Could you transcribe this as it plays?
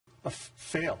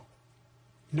fail.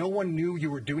 No one knew you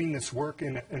were doing this work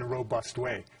in a robust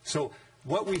way. So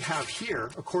what we have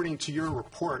here, according to your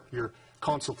report, your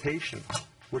consultation,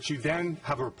 which you then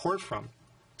have a report from,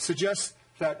 suggests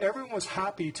that everyone was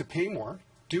happy to pay more,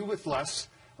 do with less.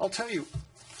 I'll tell you,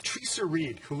 Teresa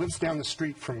Reid, who lives down the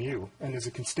street from you and is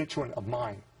a constituent of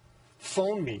mine,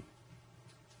 phoned me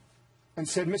and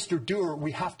said, Mr. Doer,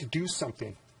 we have to do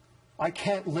something. I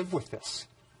can't live with this.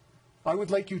 I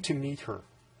would like you to meet her.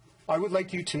 I would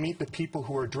like you to meet the people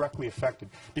who are directly affected.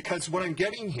 Because what I'm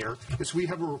getting here is we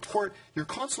have a report, your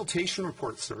consultation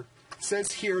report, sir,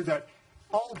 says here that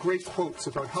all great quotes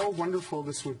about how wonderful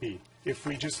this would be if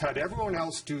we just had everyone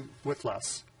else do with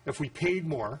less, if we paid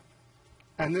more,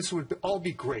 and this would all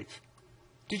be great.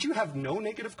 Did you have no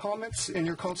negative comments in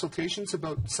your consultations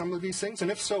about some of these things? And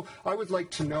if so, I would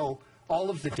like to know all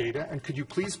of the data, and could you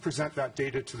please present that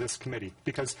data to this committee?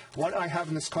 Because what I have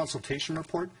in this consultation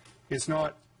report is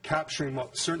not capturing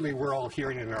what certainly we're all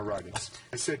hearing in our writings.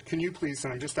 I said, can you please,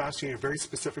 and I'm just asking you a very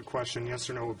specific question, yes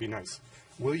or no would be nice.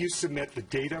 Will you submit the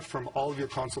data from all of your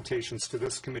consultations to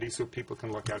this committee so people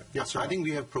can look at it? Yes or no? I think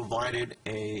we have provided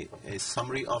a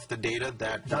summary of the data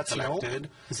that we collected. No?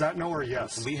 Is that no or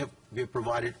yes? We have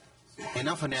provided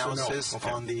enough analysis so no.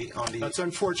 Okay. on the. That's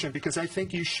unfortunate because I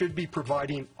think you should be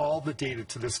providing all the data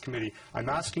to this committee. I'm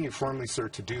asking you formally, sir,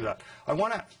 to do that. I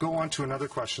want to go on to another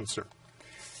question, sir.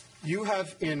 You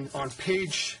have on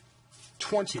page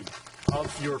 20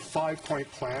 of your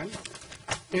 5-point plan,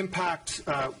 impact,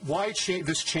 why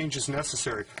this change is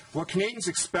necessary. What Canadians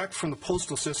expect from the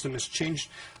postal system is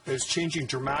changing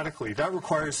dramatically. That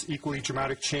requires equally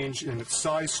dramatic change in its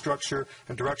size, structure,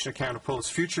 and direction of Canada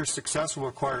Post. Future success will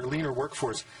require a leaner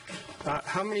workforce.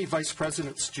 How many vice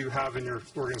presidents do you have in your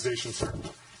organization, sir?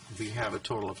 We have a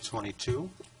total of 22.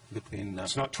 Between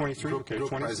it's not 23?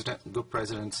 Group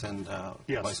presidents and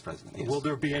yes. vice presidents. Yes. Will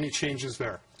there be any changes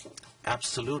there?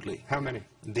 Absolutely. How many?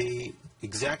 The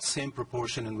exact same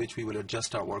proportion in which we will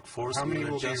adjust our workforce. How many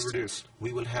will be reduced?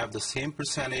 We will have the same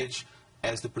percentage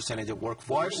as the percentage of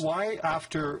workforce. Why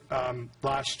after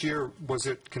last year was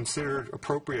it considered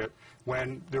appropriate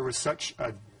when there was such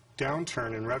a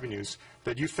downturn in revenues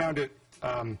that you found it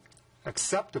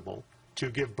acceptable to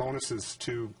give bonuses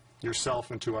to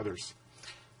yourself and to others?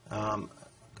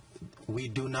 We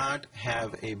do not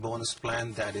have a bonus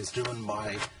plan that is driven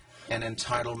by an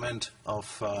entitlement of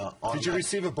Did you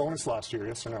receive a bonus last year,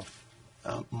 yes or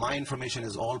no? My information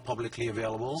is all publicly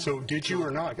available. So did you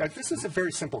or not? This is a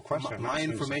very simple question. My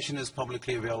information is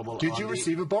publicly available. Did you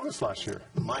receive a bonus last year?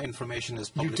 My information is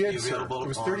publicly available. Sir. It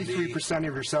was 33%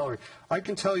 of your salary. I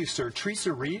can tell you, sir,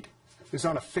 Teresa Reid is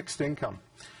on a fixed income.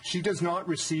 She does not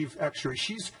receive extra.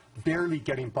 She's barely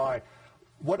getting by.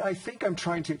 What I think I'm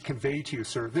trying to convey to you,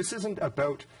 sir, this isn't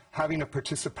about having a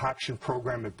participation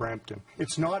program at Brampton.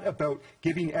 It's not about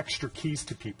giving extra keys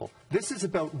to people. This is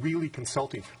about really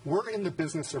consulting. We're in the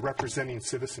business of representing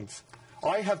citizens.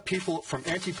 I have people from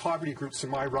anti-poverty groups in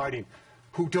my riding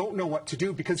who don't know what to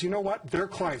do because you know what? Their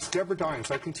clients, Deborah Dines,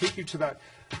 I can take you to that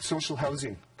social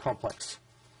housing complex.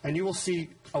 And you will see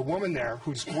a woman there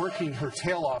who's working her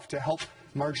tail off to help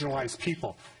marginalized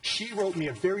people. She wrote me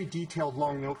a very detailed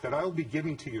long note that I will be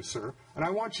giving to you, sir, and I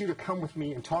want you to come with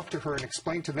me and talk to her and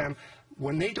explain to them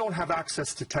when they don't have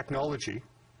access to technology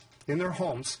in their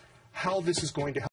homes how this is going to help.